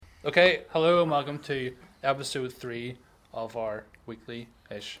Okay, hello and welcome to episode 3 of our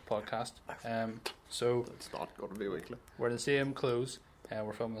weekly-ish podcast. So It's not going to be weekly. we're in the same clothes, and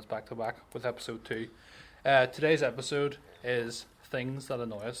we're filming this back to back with episode 2. Today's episode is things that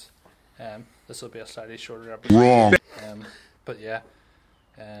annoy us. This will be a slightly shorter episode. Wrong. But yeah,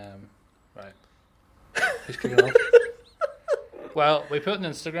 right. Who's kicking off? Well, we put on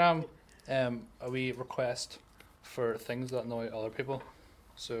Instagram a wee request for things that annoy other people.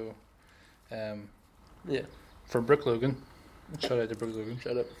 So, Yeah. for Brooke Logan, shout out to Brooke Logan.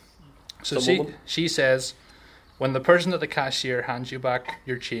 Shut up. So Some woman. she says, when the person at the cashier hands you back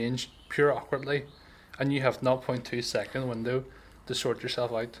your change pure awkwardly, and you have 0.2 second window to sort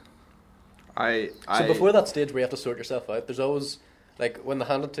yourself out. So before that stage where you have to sort yourself out, there's always, like, when they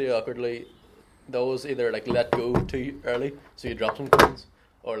hand it to you awkwardly, they always either, like, let go too early, so you drop some coins,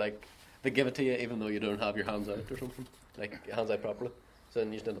 or, like, they give it to you even though you don't have your hands out or something. Like, your hands out properly. So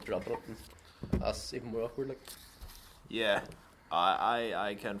then you just end up dropping it, and that's even more awkward, like. Yeah,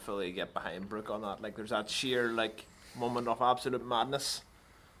 I can fully get behind Brooke on that. Like, there's that sheer, like, moment of absolute madness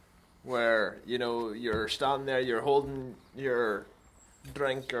where, you know, you're standing there, you're holding your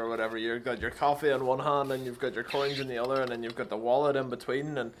drink or whatever, you've got your coffee in one hand and you've got your coins in the other, and then you've got the wallet in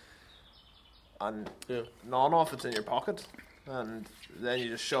between, and Yeah. none of it's in your pocket, and then you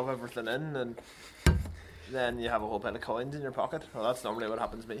just shove everything in, and then you have a whole pile of coins in your pocket. Well, that's normally what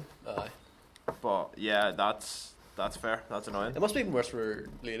happens to me. Aye. But yeah, that's fair. That's annoying. It must be even worse for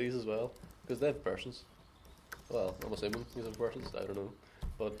ladies as well, because they have purses. Well, I'm assuming these have purses, I don't know.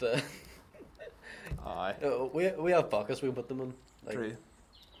 But, Aye. we have pockets we can put them in. Like, True.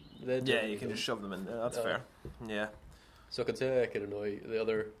 they Yeah, don't you can do just shove them in there. That's Aye. fair. Yeah. So I could say I could annoy the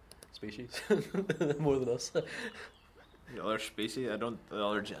other species more than us. The other species, the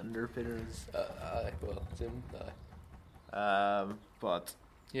other gender, Peter is. Aye, well, same. Aye. But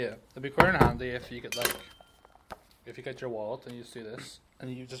Yeah, it'd be quite handy if you get your wallet and you just do this, and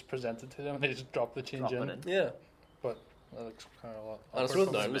you just present it to them and they just drop the change drop in. it in. Yeah, But that looks kind of a lot. and it's awkward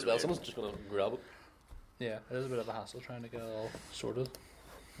really down sometimes. as well. Someone's just gonna grab it. Yeah, it is a bit of a hassle trying to get it all sorted.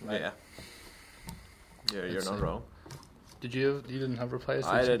 Yeah. You're It's, not wrong. You didn't have replies?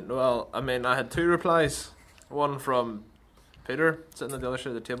 I did you? didn't. Well, I mean, I had 2 replies. One from Peter sitting at the other side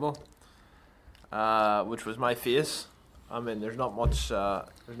of the table, which was my face. I mean, there's not much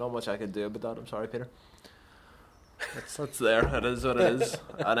I could do about that. I'm sorry, Peter. It's there. It is what it is.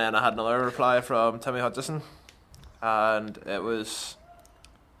 And then I had another reply from Timmy Hutchison, and it was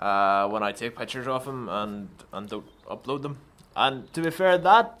when I take pictures of him and don't upload them. And to be fair,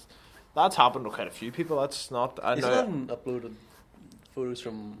 that's happened to quite a few people. That's not. I You know. haven't uploaded photos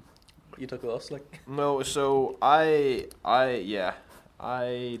from you took with us, like. No, so I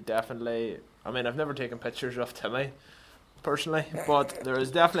definitely. I mean, I've never taken pictures of Timmy personally, but there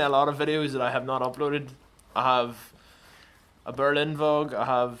is definitely a lot of videos that I have not uploaded. I have a Berlin vlog. I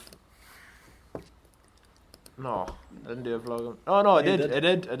have. No, I didn't do a vlog. Oh no, I You did.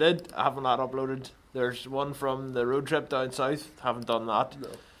 I did. I haven't not uploaded. There's one from the road trip down south. Haven't done that.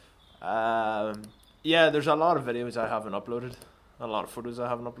 No. Yeah, there's a lot of videos I haven't uploaded, a lot of photos I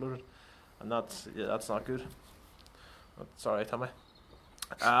haven't uploaded, and that's not good. Sorry, Tommy.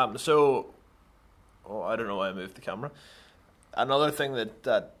 So, I don't know why I moved the camera. Another thing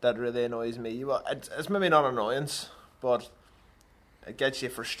that really annoys me, well, it's maybe not annoyance, but it gets you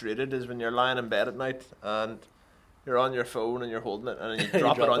frustrated, is when you're lying in bed at night and you're on your phone and you're holding it and then you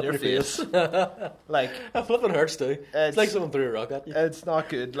drop it on your face. Like, That flipping hurts too. It's like someone threw a rock at you. it's not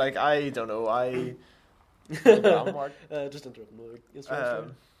good. Like, I don't know. Just interrupting. It's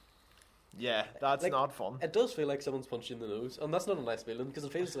fine. Yeah, that's Like, not fun. It does feel like someone's punched you in the nose, and that's not a nice feeling because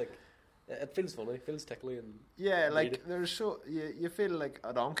it feels like it feels funny, it feels tickly, and Yeah, Read like it. there's you feel like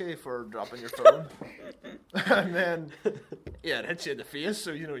a donkey for dropping your phone, and then it hits you in the face,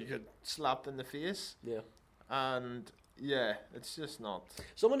 so you know you get slapped in the face, yeah. and yeah, it's just not.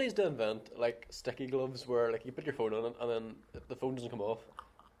 Someone needs to invent like sticky gloves where like you put your phone on it and then the phone doesn't come off,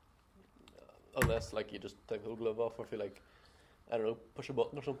 unless like you just take the whole glove off, or if you like, I don't know, push a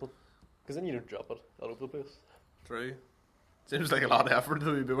button or something, because then you don't drop it all over the place. True. Seems like a lot of effort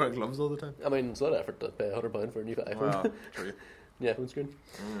to be wearing gloves all the time. I mean, it's a lot of effort to pay £100 for a new iPhone. Well, true. Yeah, phone screen.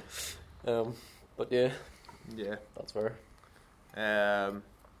 But yeah, Yeah. that's fair.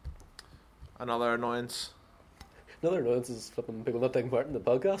 Another annoyance. Another annoyance is flipping people not taking part in the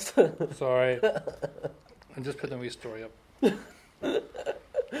podcast. Sorry. I'm just putting a wee story up.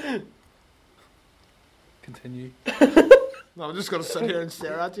 Continue. No, I'm just gonna sit here and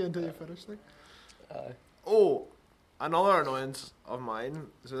stare at you until you finish. Like. Aye. Oh, another annoyance of mine.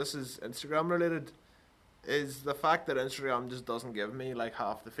 So this is Instagram related. is the fact that Instagram just doesn't give me like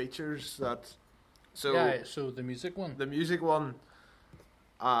half the features that. So yeah. So the music one. The music one.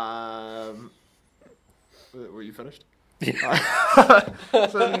 Were you finished? Yeah.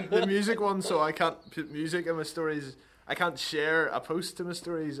 So the music one. So I can't put music in my stories. I can't share a post to my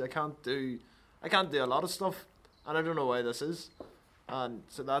stories. I can't do a lot of stuff, and I don't know why this is. And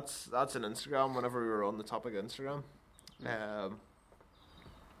so that's an Instagram. Whenever we were on the topic of Instagram,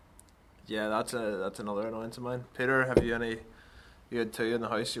 yeah, that's another annoyance of mine. Peter, have you any? You had two in the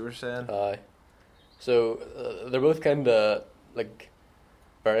house. You were saying. Aye. So they're both kind of like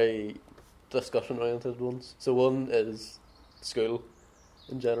very discussion oriented ones. So one is school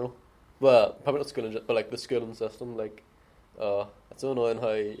in general. Well, probably not school, but like the schooling system. Like, it's so annoying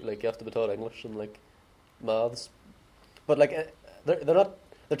how like you have to be taught English and like maths, but like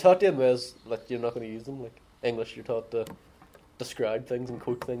they're taught to you in ways like you're not going to use them. Like English, you're taught to describe things and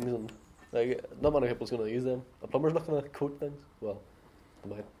quote things, and like not many people's going to use them. A plumber's not going to quote things. Well, they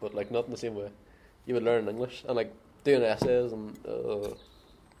might, but like not in the same way you would learn in English. And like doing essays and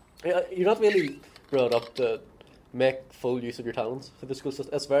you're not really brought up to make full use of your talents for the school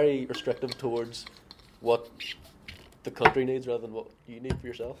system. It's very restrictive towards what the country needs rather than what you need for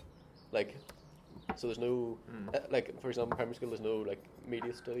yourself. Like, so there's no like, for example, in primary school there's no like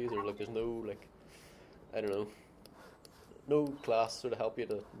media studies, or like there's no like, I don't know, no class sort of help you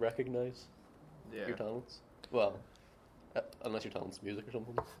to recognise your talents. Well, unless your talent's music or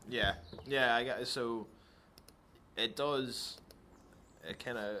something. Yeah, I get it. So it does. It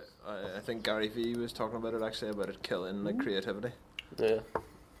kind of. I think Gary Vee was talking about it actually, about it killing like creativity. Yeah.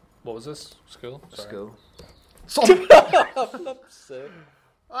 What was this? School? Sorry. School. I'm sick.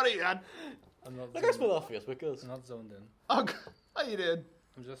 What are you at? I'm not. Like I spell off Facebook, guys. I'm not zoned in. Oh, how you doing?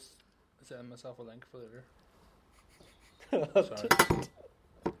 I'm just setting myself a link for later. Sorry.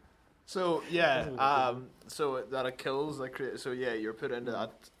 So yeah, so that it kills like so yeah, you're put into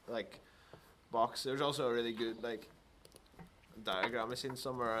that like box. There's also a really good like diagram I seen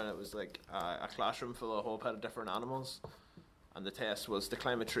somewhere, and it was like a classroom full of a whole pile of different animals, and the test was to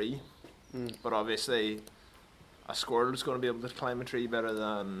climb a tree. But obviously, a squirrel is going to be able to climb a tree better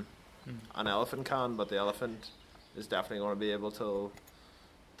than an elephant can, but the elephant is definitely going to be able to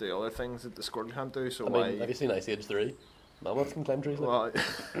do other things that the squirrel can't do. So I mean, have you seen Ice Age 3? Mammoths can climb trees. Well,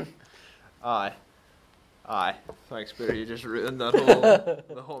 aye. Thanks, Peter. You just ruined that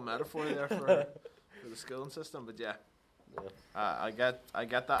the whole metaphor there for the schooling system. But yeah. I get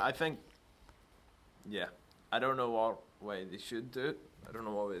that. I think, yeah, I don't know what way they should do it. I don't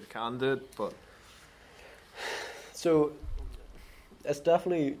know what way they can do it, but so it's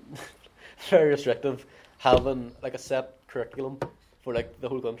definitely very restrictive having like a set curriculum for like the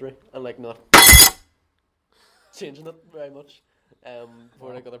whole country and like not changing it very much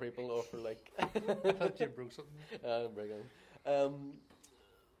for like other people or for like. I thought you broke something. Break on.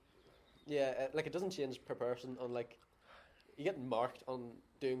 Yeah, like it doesn't change per person. On like you get marked on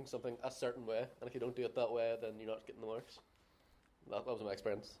doing something a certain way, and if you don't do it that way, then you're not getting the marks. That was my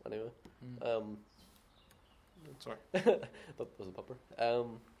experience anyway. sorry, that was a pupper.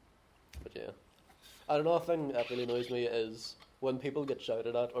 But yeah, I don't know. A thing that really annoys me is when people get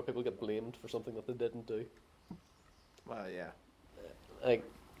shouted at or people get blamed for something that they didn't do. Well, yeah. Like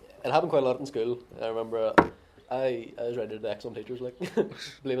it happened quite a lot in school. I remember I was ready to X on teachers, like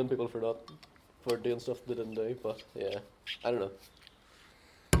blaming people for doing stuff they didn't do. But yeah, I don't know.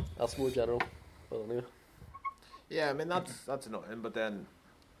 That's more general. But anyway. Yeah, I mean that's annoying. But then,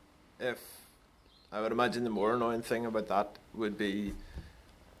 if I would imagine the more annoying thing about that would be,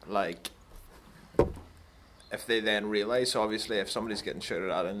 like, if they then realise. So obviously, if somebody's getting shouted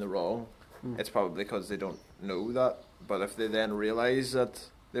at in the wrong, it's probably because they don't know that. But if they then realise that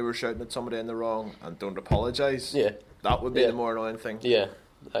they were shouting at somebody in the wrong and don't apologise, that would be the more annoying thing. Yeah,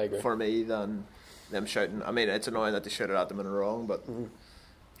 I agree. For me, than them shouting. I mean, it's annoying that they shouted at them in the wrong, but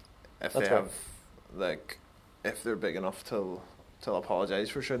if they have, like, if they're big enough to apologise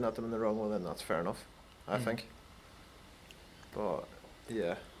for shouting at them in the wrong, well, then that's fair enough, I think. But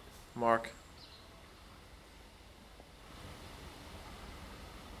yeah, Mark,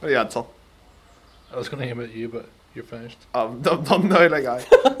 what do you answer? I was going to aim at you, but you're finished. I'm done now, like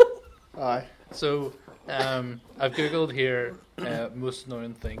aye. So, I've googled here most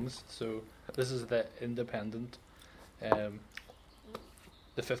annoying things. So this is the Independent,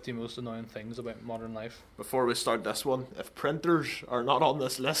 the 50 most annoying things about modern life. Before we start this one, if printers are not on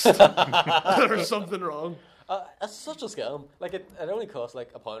this list, there's something wrong. It's such a scam. Like it only costs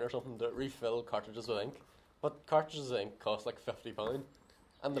like £1 or something to refill cartridges with ink, but cartridges of ink cost like £50.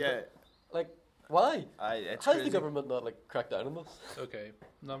 And like why? It's How's crazy. the government not like crack down on this? Okay,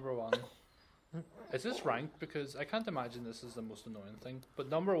 number one, Is this ranked? Because I can't imagine this is the most annoying thing. But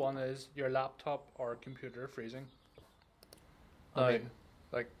number one is your laptop or computer freezing. Now,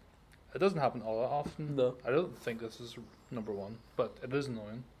 like, it doesn't happen all that often. No. I don't think this is number one, but it is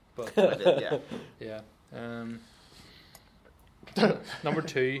annoying. But yeah. Number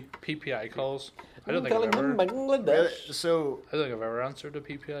two, PPI calls. I don't think I've ever. So I don't think I've ever answered a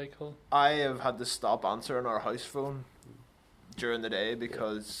PPI call. I have had to stop answering our house phone during the day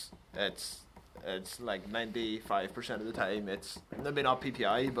because it's like 95% of the time it's maybe not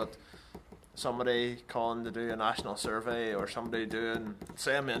PPI, but somebody calling to do a national survey or somebody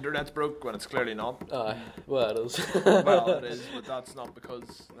saying the internet's broke when it's clearly not. Well, it is. Well, it is, but that's not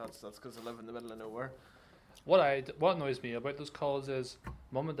because that's because I live in the middle of nowhere. What annoys me about those calls is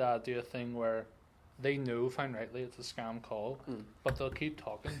mum and dad do a thing where they know fine rightly it's a scam call, but they'll keep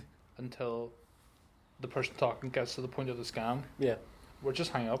talking until the person talking gets to the point of the scam. Yeah. We'll just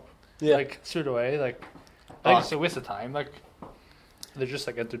hang up. Yeah. Like, straight away. Like, I think it's a waste of time. Like, they're just,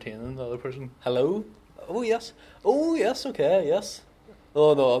 like, entertaining the other person. Hello? Oh, yes. Oh, yes, okay, yes.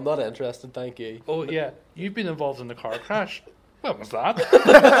 Oh, no, I'm not interested, thank you. Oh, yeah. You've been involved in the car crash. What was that?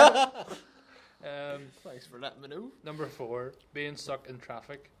 Thanks for letting me know. Number 4, being stuck in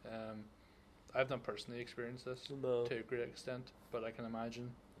traffic. I've not personally experienced this to a great extent, but I can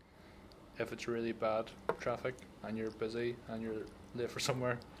imagine if it's really bad traffic and you're busy and you're late for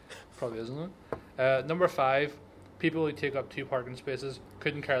somewhere, probably isn't it? Number 5, people who take up 2 parking spaces.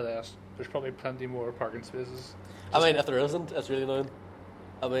 Couldn't care less. There's probably plenty more parking spaces. I mean, if there isn't, it's really annoying.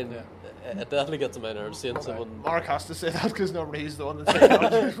 I mean, it definitely gets on my nerves seeing someone. Mark has to say that because normally he's the one that's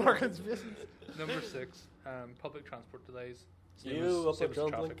taking parking spaces. Number 6, public transport delays. Same as the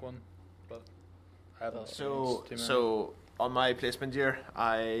traffic one, but I haven't. So on my placement year,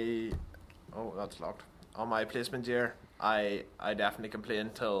 that's locked. On my placement year, I definitely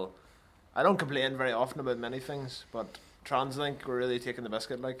complained till. I don't complain very often about many things, but TransLink were really taking the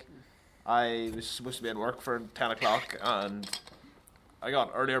biscuit. Like, I was supposed to be at work for 10 o'clock, and I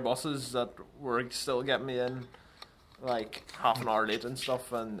got earlier buses that were still getting me in, like, half an hour late and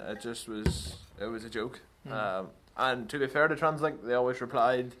stuff, and it was a joke. And to be fair to TransLink, they always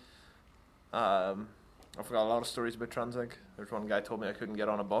replied. I forgot a lot of stories about TransLink. There's one guy told me I couldn't get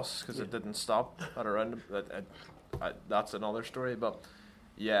on a bus because it didn't stop at around. That's another story, but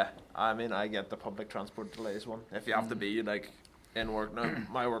yeah, I mean, I get the public transport delays one. If you have to be like in work now,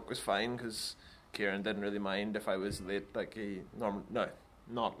 my work was fine because Kieran didn't really mind if I was late. Like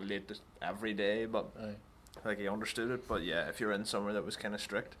not late every day, but like he understood it. But yeah, if you're in somewhere that was kind of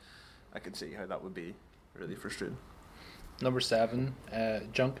strict, I could see how that would be really frustrating. Number 7,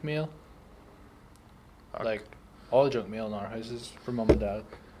 junk mail. Like, all the junk mail in our house is from mum and dad,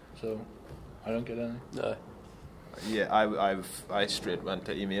 so I don't get any. No. Yeah, I straight went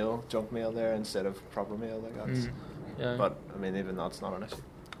to email junk mail there instead of proper mail. Like that's, yeah. But I mean, even that's not an issue.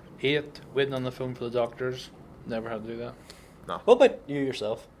 8, waiting on the phone for the doctors. Never had to do that. No. What about you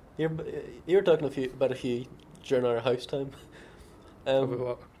yourself? You were talking about a few during our house time. About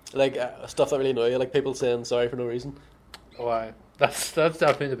what? Like stuff that really annoy you, like people saying sorry for no reason. Oh, aye. That's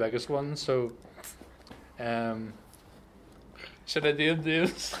definitely the biggest one. So, should I do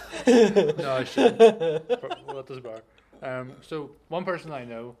this? No, I shouldn't. What does bar? So one person I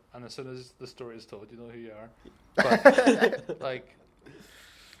know, and as soon as the story is told, you know who you are. But like,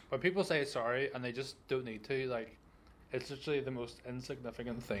 when people say sorry and they just don't need to, like, it's literally the most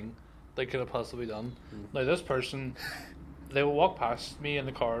insignificant thing they could have possibly done. Now this person, they will walk past me in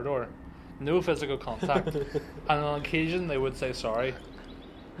the corridor, no physical contact, and on occasion they would say sorry.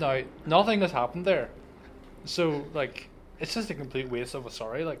 Now nothing has happened there, so like it's just a complete waste of a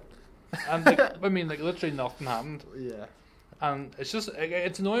sorry. Like, and like, I mean, like literally nothing happened. Yeah. And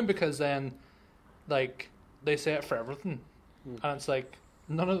it's annoying because then, like, they say it for everything, and it's like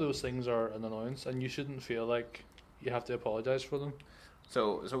none of those things are an annoyance, and you shouldn't feel like you have to apologise for them.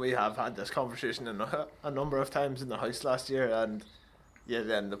 So we have had this conversation a number of times in the house last year, and yeah,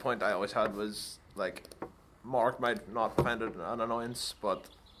 then the point I always had was like, Mark might not find it an annoyance, but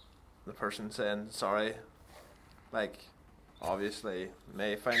the person saying sorry, like, obviously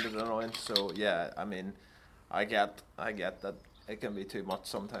may find it an annoyance. So yeah, I mean, I get that it can be too much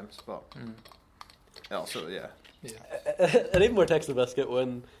sometimes, but also yeah. It even more takes the biscuit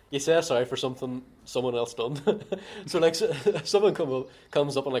when you say sorry for something someone else done. So like, if someone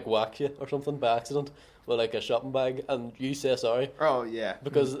comes up and like whacks you or something by accident with like a shopping bag, and you say sorry. Oh yeah.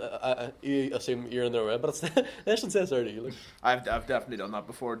 Because you assume you're in their way, but they should say sorry to you. Like. I've definitely done that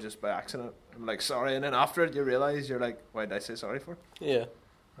before, just by accident. I'm like sorry, and then after it you realise you're like, why did I say sorry for? Yeah.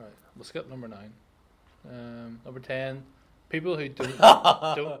 Right. We'll skip number 9. Number 10, People who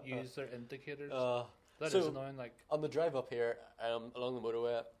don't use their indicators. That is annoying. Like on the drive up here, along the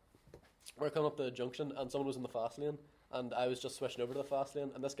motorway, we're coming up the junction, and someone was in the fast lane, and I was just switching over to the fast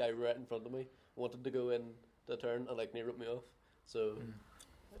lane, and this guy right in front of me wanted to go in the turn and like near ripped me off. So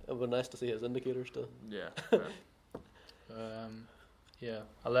it would be nice to see his indicators too. Yeah. Yeah.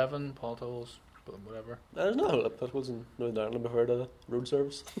 11 potholes, but whatever. There's no potholes in Northern Ireland before the road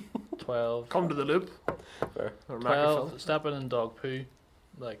service. 12. Come to the loop. Fair. 12. Stepping in dog poo,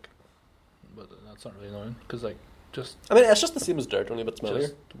 like, but that's not really annoying because like just. I mean, it's just the same as dirt, only a bit smellier.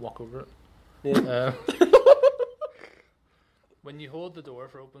 Just walk over it. Yeah. When you hold the door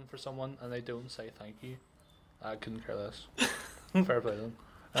open for someone and they don't say thank you, I couldn't care less. Fair play to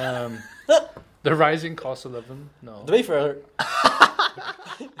them. The rising cost of living. No. To be fair,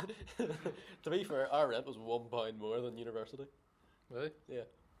 our rent was £1 more than university. Really? Yeah.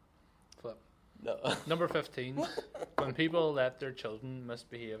 Flip. No. Number 15. When people let their children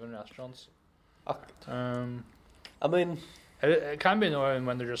misbehave in restaurants. I mean, it can be annoying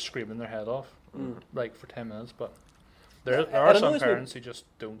when they're just screaming their head off, like for 10 minutes. But there It are some annoys me. parents who just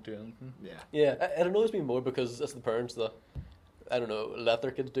don't do anything. Yeah. yeah, it annoys me more because it's the parents that, I don't know, let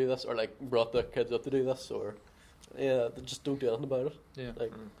their kids do this or like brought their kids up to do this or, yeah, they just don't do anything about it. Yeah.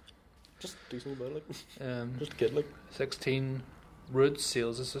 Like, just do something about it. Like, just a kid, like. 16. Rude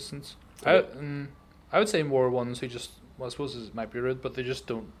sales assistants. Yeah. I would say more ones who just, well, I suppose it might be rude, but they just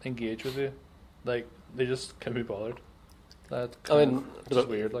don't engage with you. Like, they just can't be bothered. That I mean, just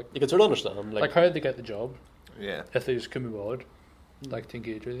weird. Like, you can sort of understand. like how did they get the job Yeah. if they just couldn't be bothered, like to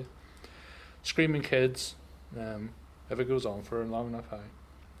engage with you? Screaming kids. If it goes on for long enough,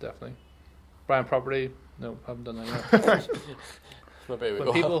 definitely. Buying property. No, haven't done that yet. Maybe we When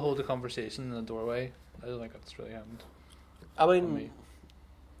go. people hold a conversation in the doorway, I don't think that's really happened. I for mean, me.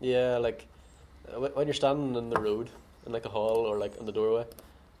 yeah, like when you're standing in the road in like a hall or like in the doorway,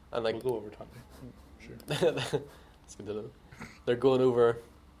 and like We'll go over 20. Sure. let's continue. They're going over,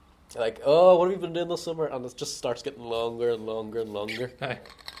 like, oh, what have you been doing this summer? And it just starts getting longer and longer and longer. Aye.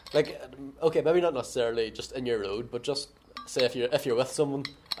 Like, okay, maybe not necessarily just in your road, but just say if you're with someone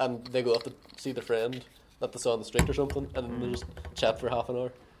and they go up to see their friend that they saw on the street or something, and then they just chat for half an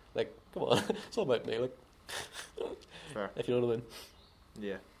hour. Like, come on, it's all about me. Like, Fair. if you know what I mean.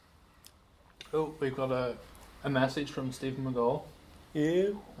 Yeah. Oh, we've got a message from Stephen McGall. Yeah.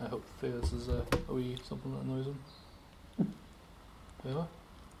 I hope this is a wee something that annoys him. Yeah.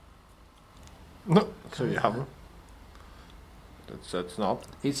 No. So you haven't. That's not.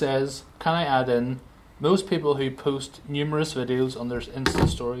 He says, "Can I add in? Most people who post numerous videos on their Insta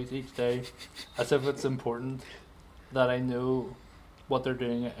stories each day, as if it's important that I know what they're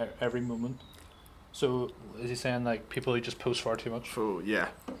doing at every moment." So is he saying like people who just post far too much? So yeah.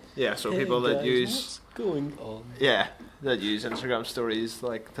 So Hey people that guys, use what's going on? that use Instagram stories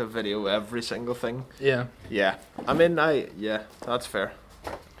like to video every single thing. Yeah. Yeah. I mean, that's fair.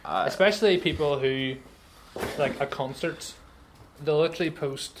 Especially people who, like at concerts, they'll literally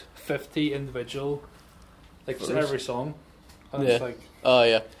post 50 individual, like just Photos. every song. And Yeah. it's like, Oh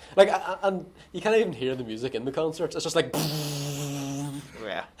yeah, like and you can't even hear the music in the concerts. It's just like,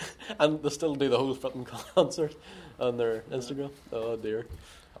 Yeah. and they still do the whole fucking concert on their Instagram. Oh dear.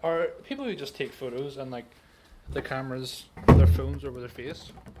 or people who just take photos and like the cameras, their phones over their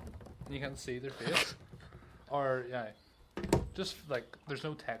face, and you can't see their face. Or just like there's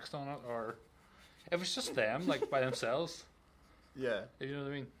no text on it, or if it's just them like by themselves. Yeah. If you know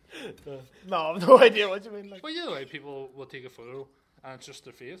what I mean. No, I've no idea what you mean. Like. Well, either way, people will take a photo and it's just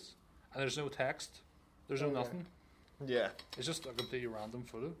their face, and there's no text, there's no nothing. Yeah. It's just a completely random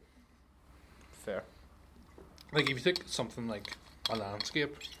photo. Fair. Like if you take something like a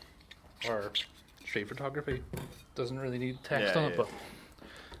landscape or street photography, doesn't really need text Yeah, on it. yeah.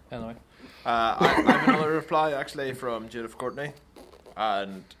 But anyway, I have another reply actually from Judith Courtney,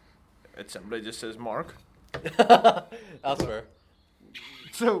 and it simply just says Mark. That's fair.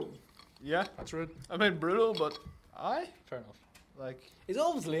 So, yeah. that's rude. I mean, brutal, but Fair enough. like. He's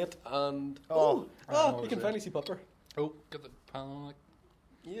always late, and Oh, I'm you always can late. finally see Pupper. Oh, get the panel on. Like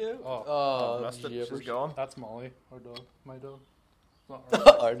Yeah. Oh, I've missed it. She's jeepers. gone. that's Molly, our dog, my dog. Not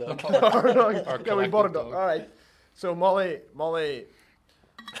Our dog. Yeah, we bought a collective dog. dog. All right. So Molly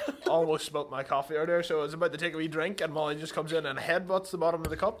almost spilt my coffee earlier. So I was about to take a wee drink, and Molly just comes in and headbutts the bottom of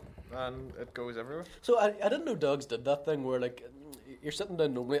the cup, and it goes everywhere. So I didn't know dogs did that thing where like you're sitting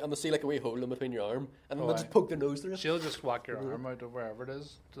down normally and they see like a wee hole in between your arm and then Oh, they aye. just poke their nose through it. She'll just whack your arm out of wherever it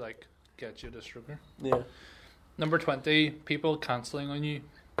is to like get you to sugar. Yeah, Number 20, people cancelling on you.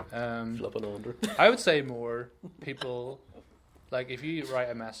 flipping under. I would say more people, like if you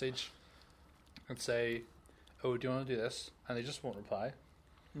write a message and say, "Oh, do you want to do this?" and they just won't reply.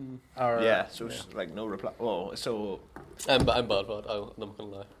 Or, so it's like no reply. Oh, so I'm bad for it. I'm not gonna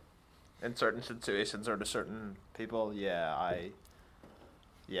lie. In certain situations or to certain people,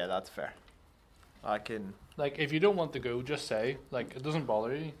 that's fair. I can like if you don't want to go, just say like it doesn't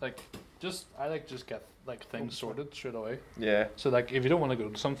bother you. Like just get like things sorted straight away. Yeah. So like if you don't want to go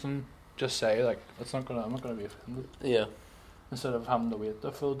to something, just say like I'm not gonna be offended. Yeah. Instead of having to wait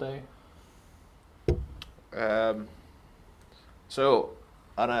the full day. So,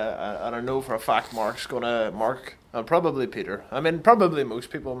 and I know for a fact Mark and probably Peter. I mean, probably most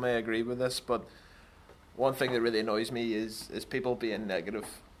people may agree with this, but one thing that really annoys me is people being negative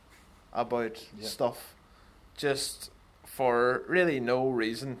about stuff, just for really no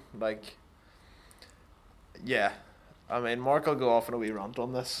reason. Like, I mean, Mark will go off on a wee rant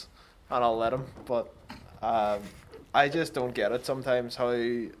on this, and I'll let him. But I just don't get it sometimes how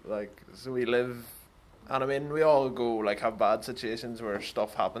so we live. And I mean, we all go like have bad situations where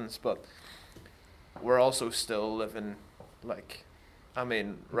stuff happens, but we're also still living like, I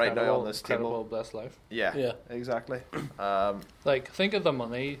mean, right now on this table, blessed life. Yeah, exactly. Like think of the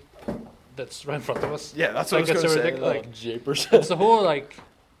money that's right in front of us. Yeah, that's what I was going to say. Like, japers. It's the whole like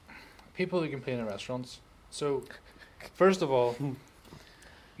people who complain in restaurants. So, first of all,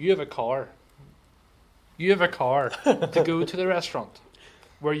 you have a car. You have a car to go to the restaurant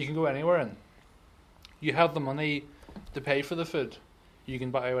where you can go anywhere in. You have the money to pay for the food. You can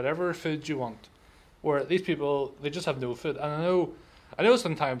buy whatever food you want. Where these people, they just have no food. And I know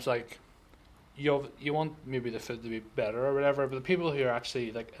sometimes like you want maybe the food to be better or whatever, but the people who are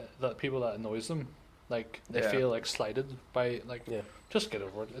actually like the people that annoys them, like they feel like slighted by like just get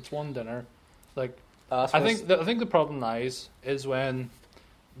over it. It's one dinner. Like I think the problem lies is when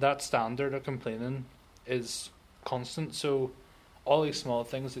that standard of complaining is constant. So all these small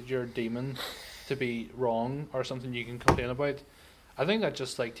things that you're deeming to be wrong or something you can complain about, I think that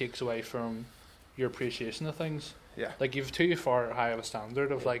just like takes away from your appreciation of things. Yeah. Like you've too far high of a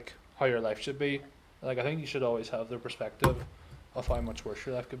standard of like how your life should be. Like I think you should always have the perspective of how much worse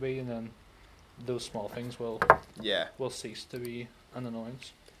your life could be, and then those small things will cease to be an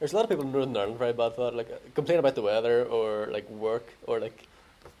annoyance. There's a lot of people in Northern Ireland very bad for that, like complain about the weather or like work or like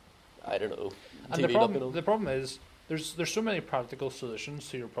I don't know. And the problem is there's so many practical solutions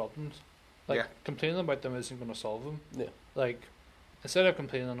to your problems. Like complaining about them isn't going to solve them. Yeah. Like instead of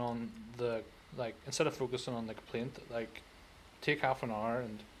complaining on instead of focusing on the complaint, like take half an hour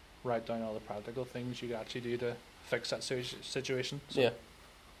and write down all the practical things you can actually do to fix that situation. So,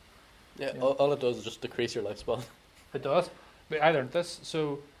 all it does is just decrease your lifespan. It does. But I learned this.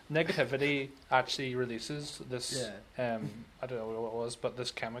 So negativity actually releases this. I don't know what it was, but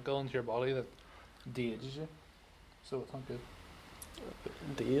this chemical into your body that de-ages you. So it's not good.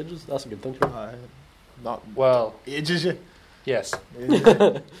 De-ages? That's a good thing. Not well. Ages you. Yes.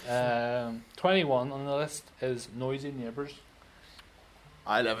 21 on the list is noisy neighbours.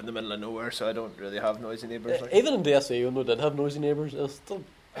 I live in the middle of nowhere, so I don't really have noisy neighbours. Even in DSE, when we did have noisy neighbours, it's still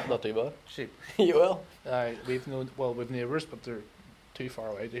not too bad. Sheep. We've neighbours, but they're too far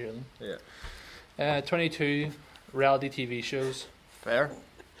away to hear them. Yeah. 22 reality TV shows. Fair.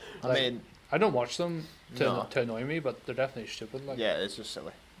 I mean, I don't watch them to annoy me, but they're definitely stupid. Like. Yeah, it's just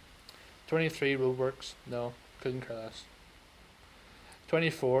silly. 23 Roadworks. No, couldn't care less.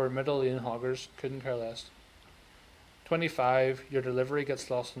 24 Middle Lane Hoggers. Couldn't care less. 25 Your delivery gets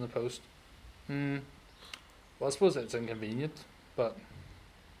lost in the post. Well, I suppose it's inconvenient,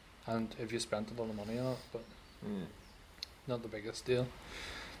 and if you spent a lot of money on it, but not the biggest deal.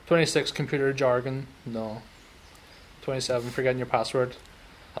 26 Computer jargon. No. 27 Forgetting your password.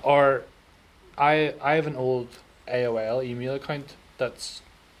 Or I have an old AOL email account that's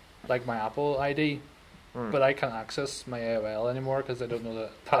like my Apple ID, but I can't access my AOL anymore because I don't know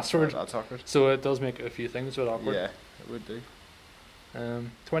the password. That's awkward. So it does make a few things a bit awkward. Yeah, it would do.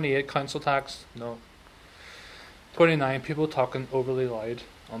 28 council tax. No. 29 people talking overly loud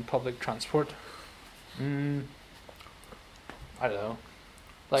on public transport. I don't know.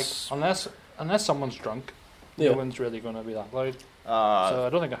 Like unless someone's drunk, no one's really going to be that loud. So I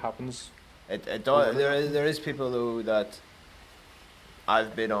don't think it happens. It does. There is people though that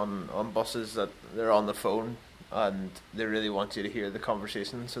I've been on buses that they're on the phone and they really want you to hear the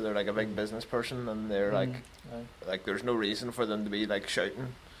conversation. So they're like a big business person and they're like there's no reason for them to be like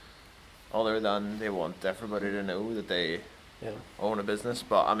shouting, other than they want everybody to know that they own a business.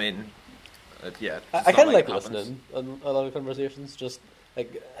 But I mean, I kind of like listening on a lot of conversations, just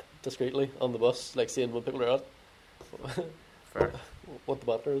like discreetly on the bus, like seeing what people are at. Fair. What the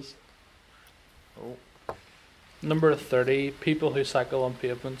matter is. Number 30, people who cycle on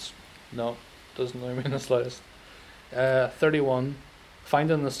pavements. No, doesn't annoy me in the slightest. 31.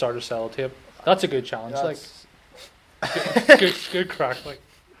 Finding the starter sellotape. That's a good challenge. That's, Good crack. Like,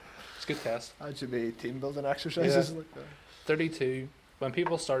 it's a good test. that should be team building exercises. Yeah. Like that. 32. When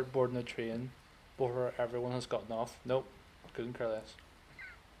people start boarding a train before everyone has gotten off. Nope. Couldn't care less.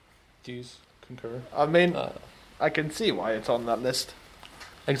 Jeez. Concur. I mean, I can see why it's on that list.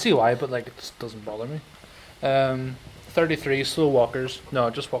 I can see why, but like it just doesn't bother me. 33. Slow walkers. No,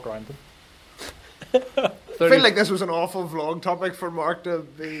 just walk around them. I feel like this was an awful vlog topic for Mark to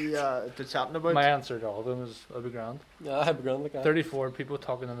be chatting about. My answer to all of them is I'll be grand. Yeah, I'd be grand like that. 34. People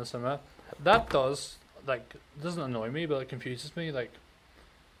talking in the cinema. That doesn't annoy me, but it confuses me. Like,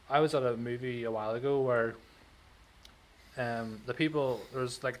 I was at a movie a while ago where the people, there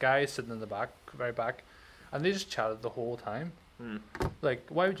was like guys sitting in the back, very back, and they just chatted the whole time. Like,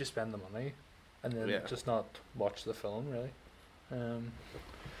 why would you spend the money and then just not watch the film, really?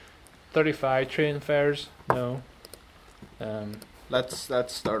 35. Train fares. No. Let's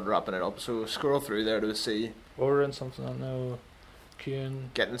start wrapping it up. So scroll through there to see. Ordering something I know.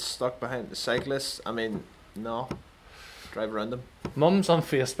 Queuing. Getting stuck behind the cyclists. I mean, no. Drive around them. Mums on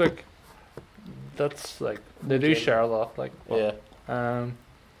Facebook. That's like they do share a lot. Like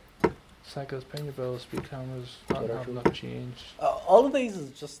cyclists paying your bills, speed cameras, not having enough change. All of these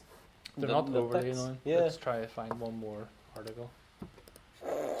is just they're not overly annoying. Yeah. Let's try to find one more article.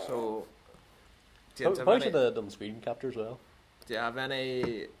 So, probably should have done screen capture as well. Do you have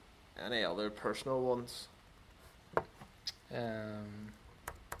any other personal ones? I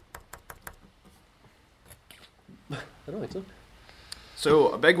don't think so. So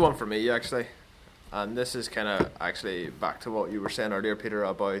a big one for me actually, and this is kind of actually back to what you were saying earlier, Peter,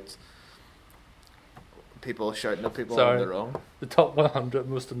 about people shouting at people on their own. The top 100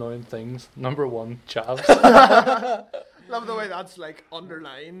 most annoying things. Number 1, chavs. Love the way that's like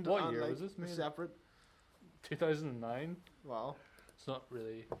underlined. What and year like was this made? separate? 2009. Wow. It's not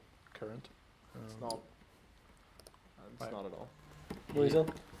really current. It's not. It's not at all. What are you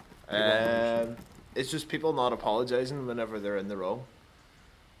saying? It's just people not apologising whenever they're in the wrong.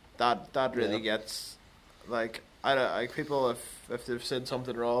 That really gets like like people if they've said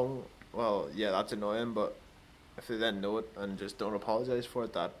something wrong, well yeah, that's annoying, but if they then know it and just don't apologise for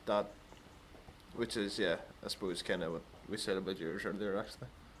it, that which is I suppose kind of what we said about yours earlier actually.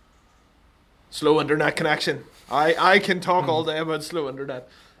 Slow internet connection. I can talk all day about slow internet.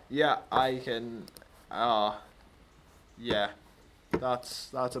 Yeah, I can. Yeah,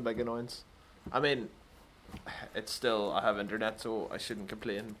 that's a big annoyance. I mean, it's still, I have internet, so I shouldn't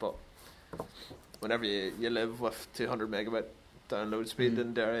complain, but whenever you live with 200 megabit download speed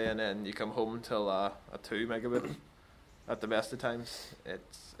in Derry and then you come home till a 2 megabit at the best of times, it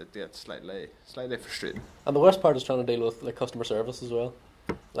gets slightly frustrating. And the worst part is trying to deal with like customer service as well.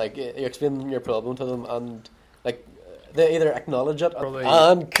 Like you're explaining your problem to them and like they either acknowledge it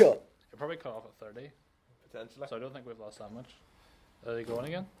and cut. You're probably cut off at 30. Potentially. So I don't think we've lost that much. Are they going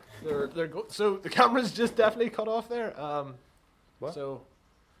again? So the camera's just definitely cut off there. What? So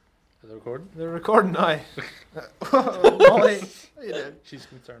are they recording? they're recording now. Molly, how you doing? She's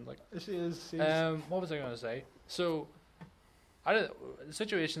concerned. Like she is. what was I going to say? So,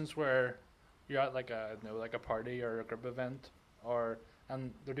 situations where you're at like a party or a group event,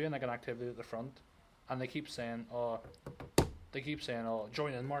 and they're doing like an activity at the front, and they keep saying, oh,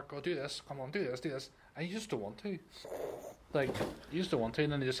 join in, Mark. Oh, do this. Come on, do this. And you just don't want to. Like, you just don't want to,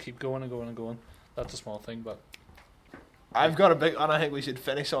 and then they just keep going and going and going. That's a small thing, but I've got a big, and I think we should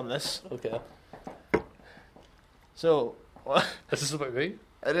finish on this. Okay. So, this is about me.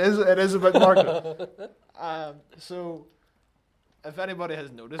 It is about Mark. So, if anybody has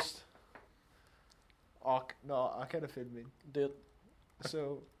noticed, I kind of feel mean. Do it.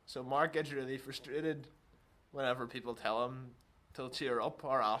 So Mark gets really frustrated whenever people tell him to cheer up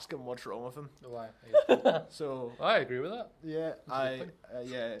or ask him what's wrong with him. Why? So I agree with that. Yeah,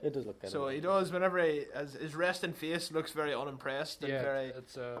 It does look kind so of he does whenever his resting face looks very unimpressed and very.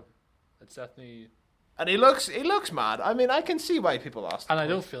 It's definitely. And he looks mad. I mean, I can see why people ask. And I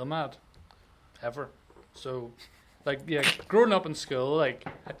don't feel mad, ever. So, like, growing up in school, like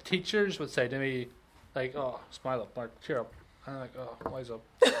teachers would say to me, like, "Oh, smile up, Mark, cheer up," and I'm like, "Oh, wise up."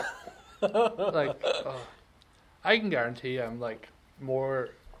 Like, I can guarantee I'm like more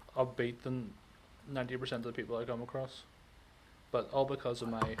upbeat than 90% of the people I come across, but all because of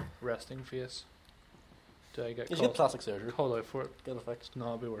my resting face. Do I get you should get plastic surgery? Called out for it? Get it fixed? No,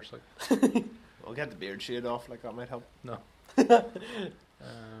 it'll be worse. Like, we'll get the beard shade off. Like that might help. No.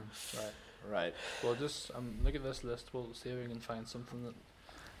 Right. We'll just look at this list. We'll see if we can find something that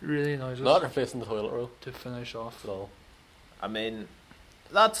really annoys us. Not replacing the toilet roll to finish off at all. I mean,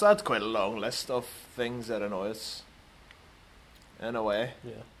 that's quite a long list of things that annoy us. in a way.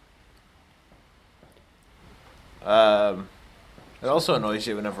 Yeah. It also annoys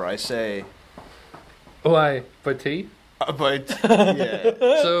you whenever I say... Oh, aye. About tea? About...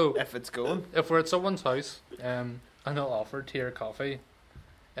 Yeah. So... If it's going. If we're at someone's house, and they'll offer tea or coffee,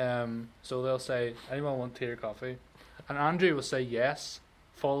 so they'll say, anyone want tea or coffee? And Andrew will say yes,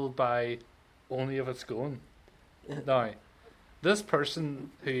 followed by only if it's going. Now, this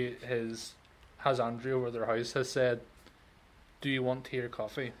person who has Andrew over their house has said, do you want tea or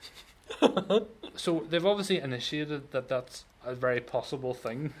coffee? So they've obviously initiated that that's a very possible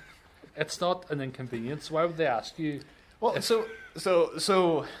thing. It's not an inconvenience. Why would they ask you? Well, so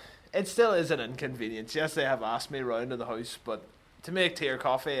it still is an inconvenience. Yes, they have asked me around in the house, but to make tea or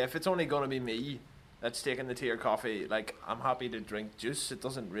coffee, if it's only going to be me that's taking the tea or coffee, like, I'm happy to drink juice. It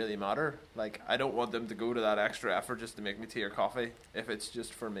doesn't really matter. Like, I don't want them to go to that extra effort just to make me tea or coffee if it's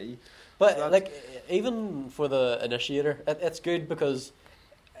just for me. But, so like, even for the initiator, it's good because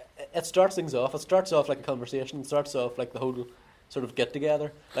it starts things off. It starts off like a conversation. It starts off like the whole sort of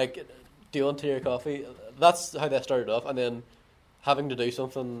get-together. Like, do you want tea or coffee? That's how they started off. And then having to do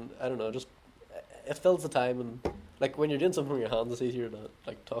something, I don't know, just, it fills the time. And, like, when you're doing something with your hands, it's easier to,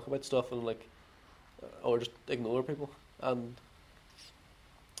 like, talk about stuff and, like, or just ignore people. And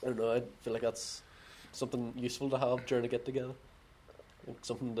I don't know, I feel like that's something useful to have during a get-together. Like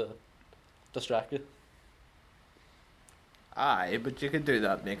something to distract you. Aye, but you could do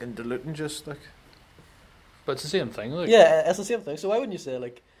that making diluting juice, like. But it's the same thing, like. Yeah, it's the same thing. So why wouldn't you say,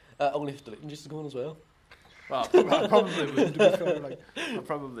 like, only if diluting juice is going as well? Well, I probably would, to be fair. Like, I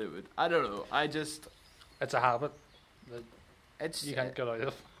probably would. I don't know. It's a habit that you can't get out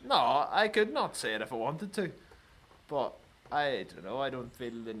of. No, I could not say it if I wanted to. But, I don't know. I don't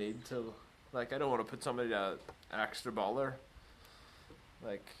feel the need to. Like, I don't want to put somebody to an extra bother.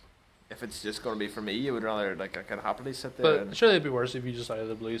 Like, if it's just going to be for me, I would rather, like, I can happily sit there. But surely it'd be worse if you just out of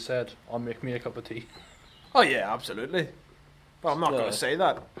the blue said, I'll make me a cup of tea. Oh, yeah, absolutely. But I'm not going to say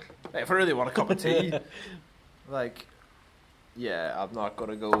that. Like, if I really want a cup of tea, like, yeah, I'm not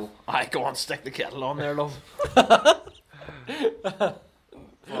going to go, go on, stick the kettle on there, love.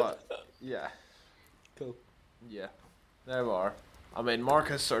 But, yeah. Cool. Yeah. There we are. I mean, Mark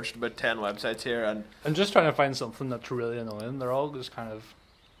has searched about 10 websites here, and I'm just trying to find something that's really annoying. They're all just kind of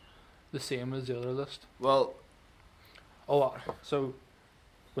the same as the other list. Well, so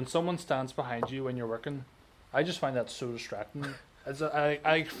when someone stands behind you when you're working, I just find that so distracting.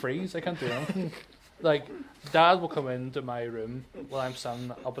 I freeze. I can't do anything. Like, Dad will come into my room while I'm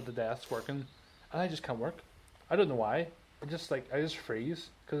standing up at the desk working, and I just can't work. I don't know why. I just freeze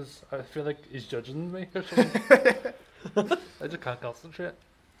because I feel like he's judging me or something. I just can't concentrate.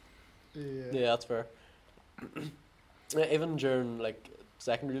 Yeah, that's fair. Even during, like,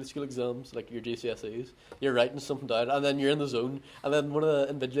 secondary school exams, like your GCSEs, you're writing something down, and then you're in the zone, and then one of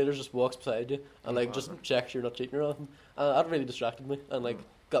the invigilators just walks beside you and, like, just checks you're not cheating or anything. And that really distracted me and, like,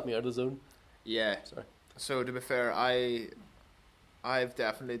 got me out of the zone. Yeah. Sorry. So to be fair, I've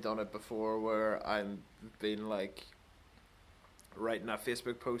definitely done it before where I've been, like, writing a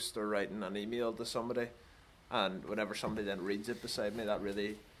Facebook post or writing an email to somebody, and whenever somebody then reads it beside me, that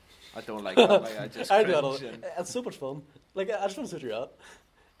really, I don't like that. Like, I just I do that cringe. it's so much fun. Like, I just want to sit you out.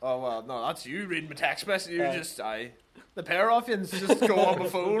 Oh, well, no, that's you reading my text message. You the pair of you just go on my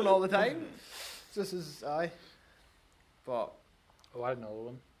phone all the time. This is, But. Oh, I had another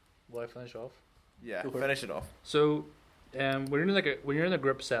one. Will I finish off? Yeah, finish it off. So, when you're in a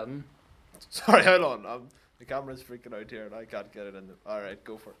group setting. Sorry, hold on. The camera's freaking out here and I can't get it in. Alright,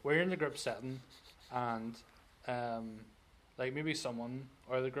 go for it. When you're in the group setting and, like, maybe someone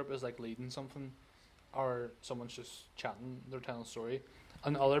or the group is, like, leading something, or someone's just chatting, they're telling a story,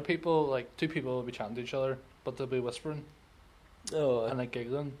 and other people, like, two people will be chatting to each other, but they'll be whispering and, like,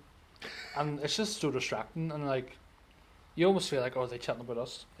 giggling, and it's just so distracting, and, like, you almost feel like, oh, are they chatting about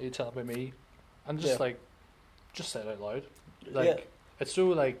us? Are you chatting about me? And just like, just say it out loud. Like, it's so,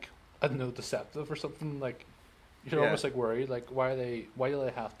 like, I don't know, deceptive or something. Like, you're almost, like, worried, like, why do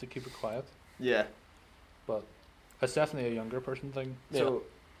they have to keep it quiet? Yeah. But it's definitely a younger person thing. Yeah. So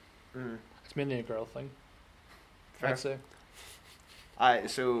it's mainly a girl thing. Fair. I'd say.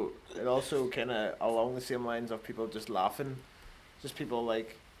 So it also kind of along the same lines of people just laughing, just people,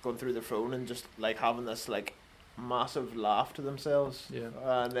 like, going through their phone and just, like, having this, like, massive laugh to themselves. Yeah.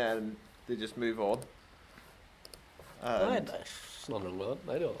 And then they just move on. It's not wrong with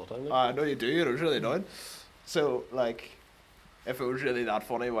that. I do it all the time. Like. I know you do. It was really annoying. So, like, if it was really that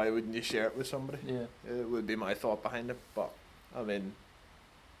funny, why wouldn't you share it with somebody? Yeah. It would be my thought behind it. But, I mean,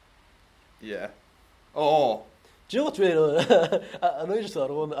 yeah. Oh. Do you know what's really I know you just thought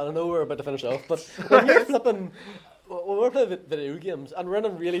of one, and I know we're about to finish off, but when you're flipping, we're playing video games and we're in a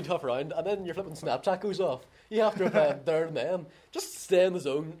really tough round, and then your flipping Snapchat goes off. You have to reply there and then. Just stay in the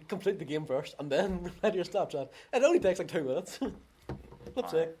zone, complete the game first, and then reply to your Snapchat. It only takes like 2 minutes.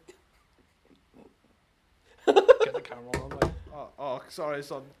 Flip's sake. Get the camera on, like. Sorry,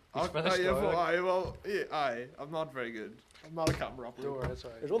 son. I'm not very good. I'm not a camera operator. Don't worry, it's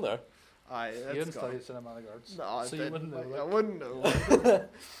alright. There's one there. You didn't study cinematic arts. No, so you wouldn't know. Like. I wouldn't know.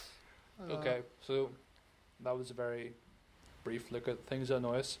 Okay, so that was a very brief look at things that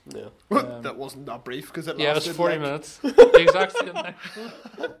annoy us. Yeah. That wasn't that brief because it lasted lasted 40 minutes. The exact same thing.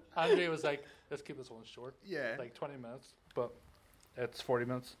 Andrea was like, let's keep this one short. Yeah. Like 20 minutes, but it's 40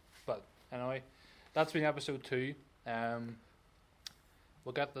 minutes. But anyway, that's been episode 2.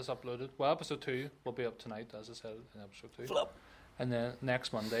 We'll get this uploaded. Well, episode 2 will be up tonight, as I said in episode 2. Flip. And then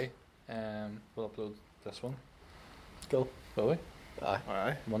next Monday, we'll upload this one. Cool. Will we? Aye.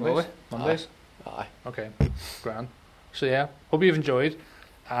 Alright. Mondays? Mondays? Aye. Okay, grand. So yeah, hope you've enjoyed,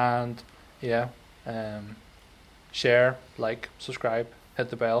 and yeah, share, like, subscribe, hit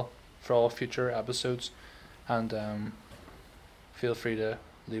the bell for all future episodes, and feel free to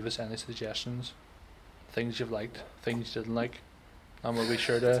leave us any suggestions, things you've liked, things you didn't like, and we'll be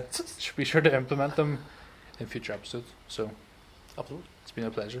sure to implement them in future episodes. So, Absolutely. It's been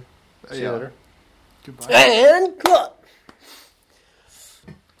a pleasure. See you later. Goodbye. And cut.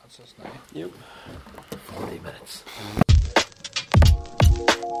 That's us now. Yep. 40 minutes.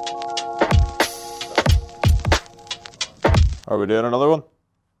 Are we doing another one?